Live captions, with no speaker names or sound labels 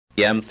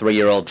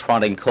3-year-old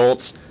trotting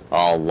colts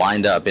all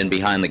lined up in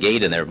behind the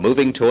gate, and they're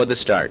moving toward the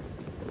start.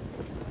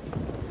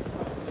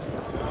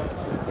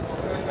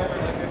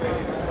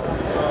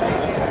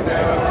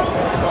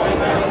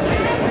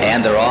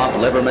 And they're off.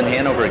 Liverman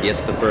Hanover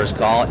gets the first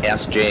call.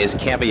 SJ's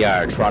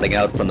Caviar trotting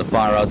out from the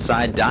far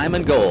outside.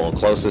 Diamond Goal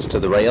closest to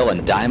the rail,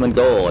 and Diamond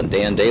Goal and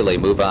Dan Daly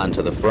move on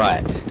to the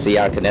front.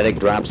 CR Kinetic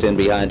drops in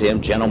behind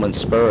him. Gentleman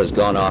Spur has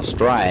gone off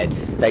stride.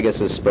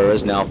 Pegasus Spur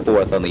is now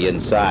fourth on the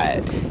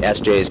inside.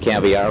 SJ's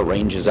Caviar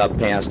ranges up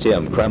past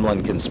him.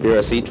 Kremlin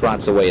Conspiracy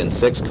trots away in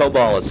sixth.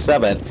 Cobalt is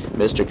seventh.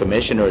 Mr.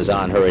 Commissioner is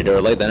on hurried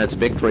early. Then it's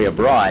Victory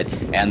Abroad,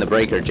 and the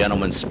breaker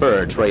Gentleman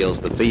Spur trails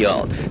the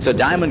field. So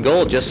Diamond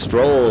Goal just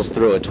strolls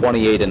through a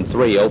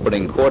 28-3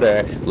 opening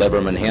quarter.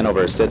 Liverman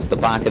Hanover sits the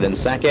pocket in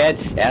second.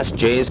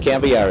 SJ's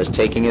Caviar is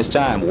taking his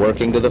time,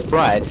 working to the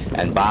front,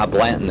 and Bob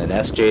Blanton and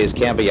SJ's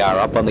Caviar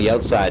up on the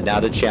outside now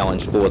to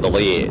challenge for the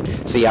lead.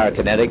 CR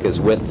Kinetic is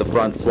with the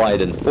front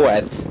flight in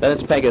fourth. Then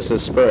it's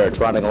Pegasus Spur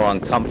trotting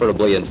along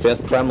comfortably in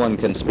fifth. Kremlin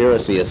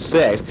Conspiracy is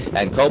sixth,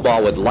 and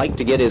Cobalt would like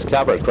to get his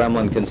cover.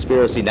 Kremlin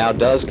Conspiracy now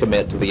does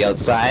commit to the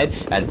outside,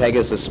 and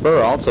Pegasus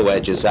Spur also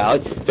edges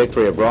out.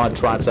 Victory Abroad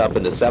trots up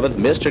into seventh.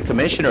 Mr.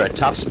 Commissioner, a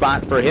tough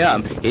spot for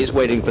him. He's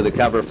waiting for the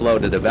cover flow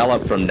to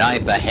develop from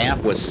ninth. The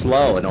half was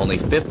slow and only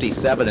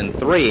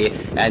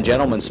 57-3, and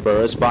Gentleman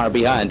Spur is far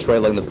behind,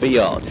 trailing the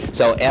field.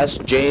 So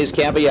SJ's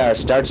Caviar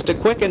starts to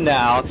quicken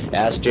now.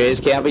 SJ's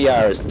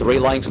Caviar is 3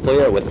 lengths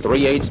clear with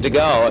 3/8 to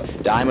go.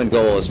 Diamond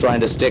Goal is trying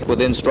to stick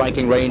within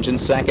striking range in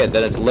second.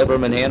 Then it's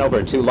Liverman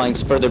Hanover 2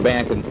 lengths further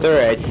back in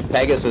third.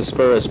 Pegasus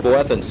Spur is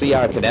fourth, and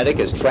CR Kinetic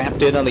is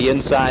trapped in on the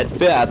inside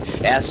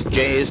fifth.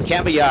 SJ's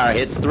Caviar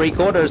hits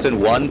 3/4 in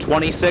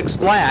 1:26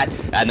 flat,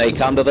 and they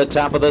come to the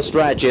top of the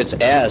stretch. It's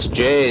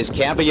SJ's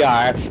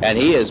Caviar, and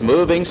he is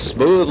moving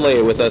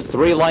smoothly with a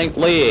 3-length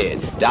lead.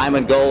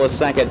 Diamond Goal is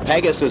second.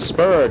 Pegasus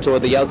Spur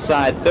toward the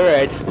outside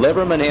third.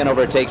 Liverman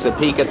Hanover takes a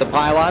peek at the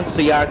pylons.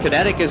 CR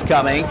Kinetic is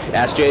coming.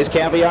 SJ's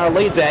Caviar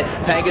leads it.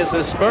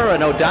 Pegasus Spur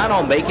and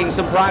O'Donnell making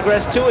some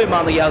progress to him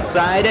on the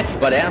outside,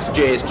 but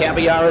SJ's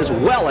Caviar is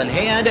well in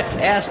hand.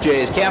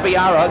 SJ's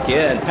Caviar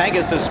again.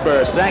 Pegasus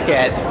Spur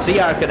second.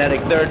 CR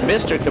Kinetic third.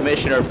 Mr.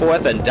 Commissioner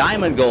fourth, and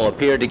Diamond Goal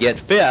appeared to get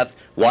fifth.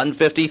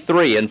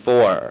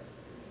 153-4.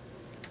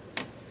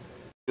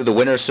 To the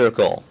winner's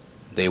circle,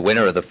 the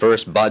winner of the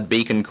first Bud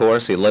Beacon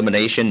course,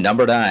 Elimination,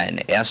 number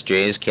 9,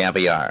 SJ's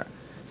Caviar.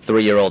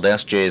 3-year-old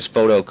SJ's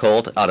Photo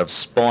Colt out of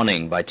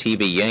Spawning by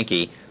TV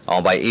Yankee,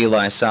 all by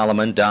Eli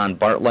Solomon, Don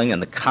Bartling,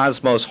 and the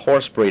Cosmos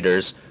Horse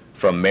Breeders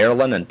from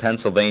Maryland and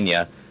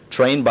Pennsylvania,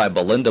 trained by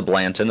Belinda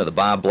Blanton of the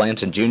Bob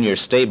Blanton Jr.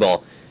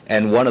 stable.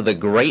 And one of the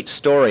great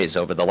stories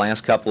over the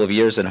last couple of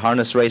years in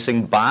harness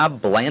racing,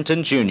 Bob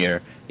Blanton Jr.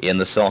 in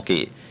the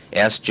sulky.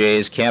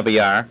 SJ's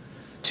Caviar,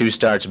 2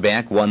 starts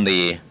back, won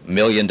the $1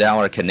 million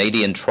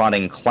Canadian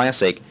Trotting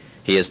Classic.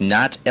 He is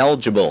not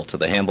eligible to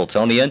the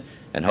Hambletonian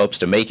and hopes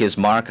to make his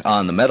mark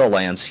on the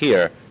Meadowlands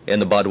here in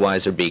the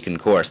Budweiser Beacon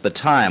course. The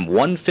time,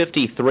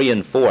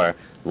 153-4,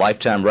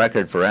 lifetime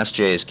record for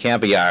SJ's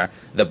Caviar.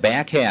 The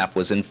back half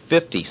was in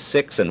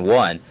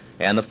 56-1,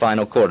 and the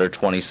final quarter,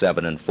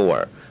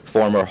 27-4.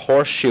 Former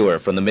horseshoer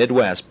from the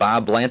Midwest,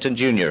 Bob Blanton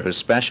Jr., who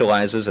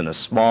specializes in a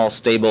small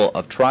stable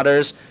of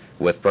trotters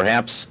with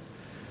perhaps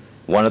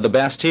one of the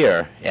best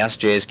here,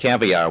 SJ's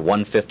Caviar,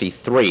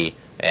 153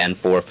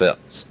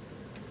 4/5.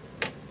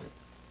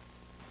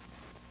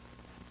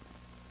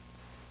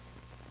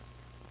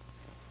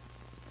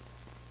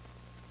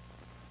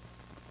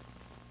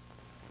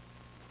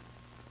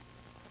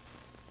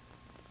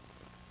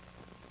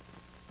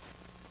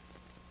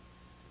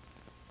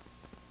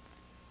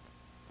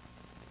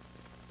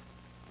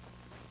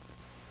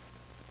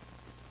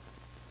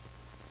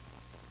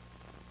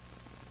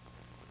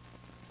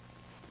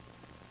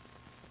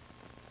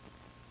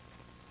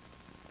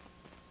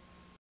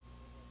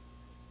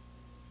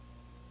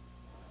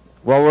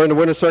 Well, we're in the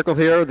winner's circle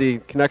here. The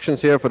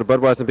connections here for the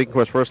Budweiser Beacon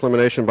Course first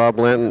elimination, Bob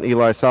Blanton,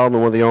 Eli Solomon,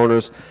 one of the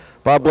owners.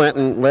 Bob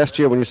Blanton, last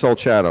year when you sold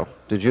Shadow,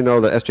 did you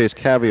know that SJ's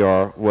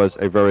Caviar was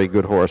a very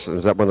good horse? And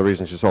is that one of the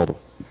reasons you sold him?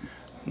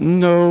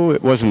 No,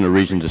 it wasn't a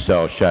reason to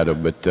sell Shadow,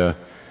 but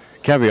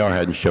Caviar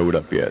hadn't showed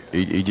up yet.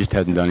 He just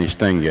hadn't done his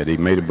thing yet. He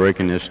made a break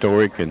in the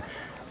historic, and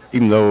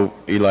even though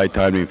Eli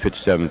timed him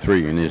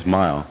 57-3 in his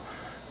mile,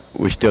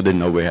 we still didn't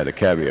know we had a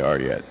Caviar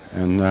yet.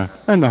 And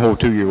the whole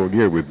 2-year-old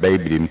year we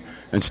babied him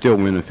and still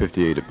winning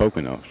 58 at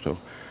Pocono. So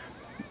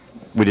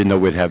we didn't know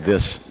we'd have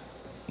this.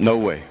 No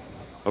way.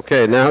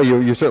 Okay, now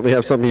you certainly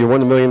have something. You won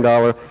the $1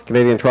 million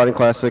Canadian Trotting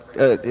Classic.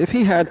 If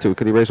he had to,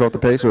 could he race off the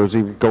pace, or is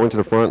he going to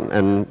the front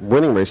and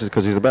winning races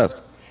because he's the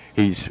best?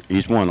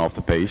 He's won off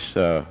the pace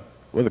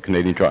with a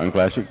Canadian Trotting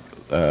Classic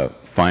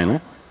final,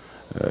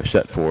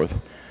 set fourth.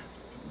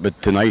 But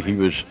tonight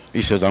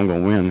he says, I'm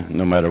going to win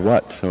no matter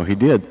what. So he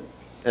did.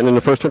 And in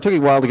the first turn, it took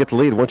you a while to get the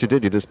lead. Once you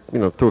did, you just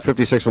threw a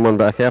 56-1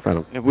 back half at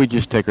him. If we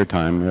just take our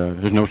time,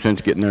 there's no sense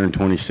getting there in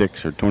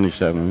 26 or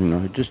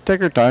 27. Just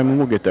take our time and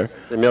we'll get there.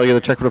 They mail you the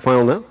check for the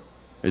final now?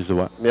 Is the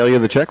what? Mail you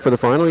the check for the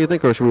final, you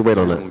think, or should we wait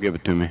on that? Give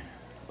it to me.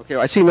 Okay. Okay,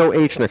 I see no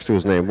H next to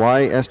his name.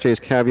 Why SJ's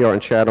Caviar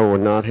and Shadow were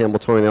not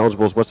Hamiltonian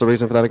eligibles? What's the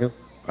reason for that again?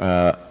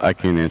 I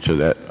can't answer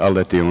that. I'll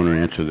let the owner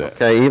answer that.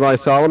 Okay, Eli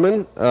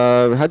Solomon,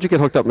 how'd you get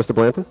hooked up, Mr.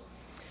 Blanton?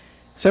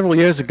 Several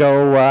years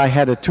ago, I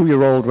had a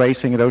 2-year-old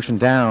racing at Ocean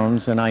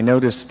Downs, and I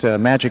noticed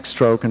Magic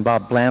Stroke and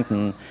Bob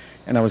Blanton,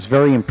 and I was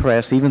very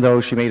impressed. Even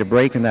though she made a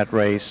break in that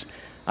race,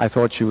 I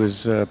thought she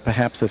was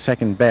perhaps the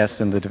second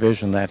best in the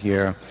division that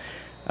year.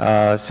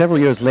 Several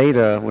years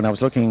later, when I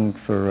was looking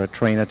for a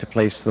trainer to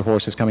place the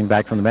horses coming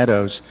back from the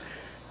meadows,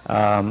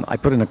 I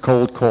put in a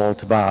cold call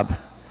to Bob,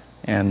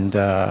 and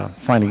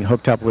finally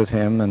hooked up with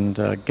him and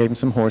gave him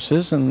some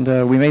horses, and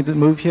we made the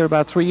move here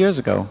about 3 years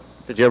ago.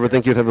 Did you ever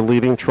think you'd have a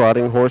leading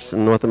trotting horse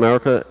in North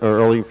America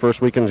early first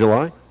week in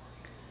July?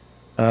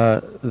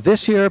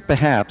 This year,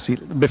 perhaps.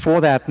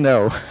 Before that,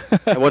 no.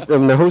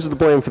 Now, who's to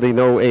blame for the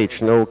no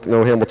H, no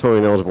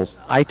Hamiltonian eligibles?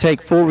 I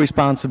take full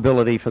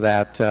responsibility for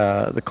that.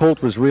 The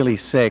colt was really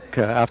sick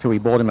after we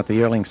bought him at the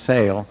yearling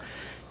sale,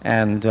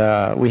 and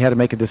we had to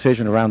make a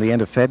decision around the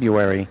end of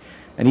February.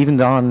 And even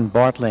Don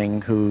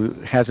Bartling, who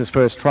has his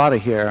first trotter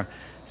here,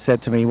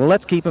 said to me, well,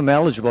 let's keep him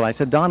eligible. I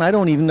said, Don, I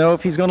don't even know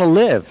if he's going to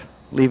live,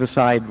 leave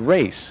aside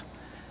race.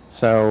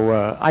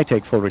 So I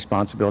take full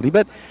responsibility.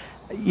 But,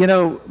 you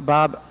know,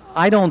 Bob,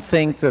 I don't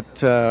think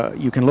that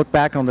you can look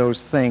back on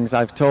those things.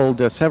 I've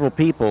told several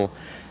people,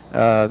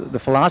 the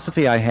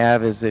philosophy I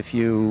have is if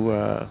you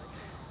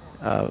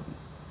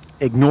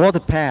ignore the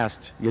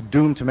past, you're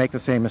doomed to make the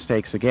same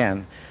mistakes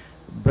again.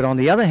 But on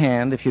the other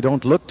hand, if you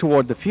don't look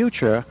toward the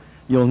future,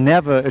 you'll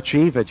never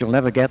achieve it. You'll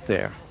never get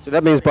there. So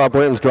that means Bob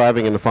Blanton's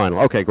driving in the final.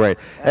 Okay, great.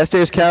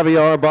 SJ's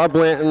Caviar, Bob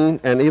Blanton,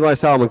 and Eli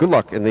Solomon, good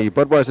luck in the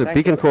Budweiser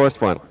Beacon Course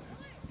final.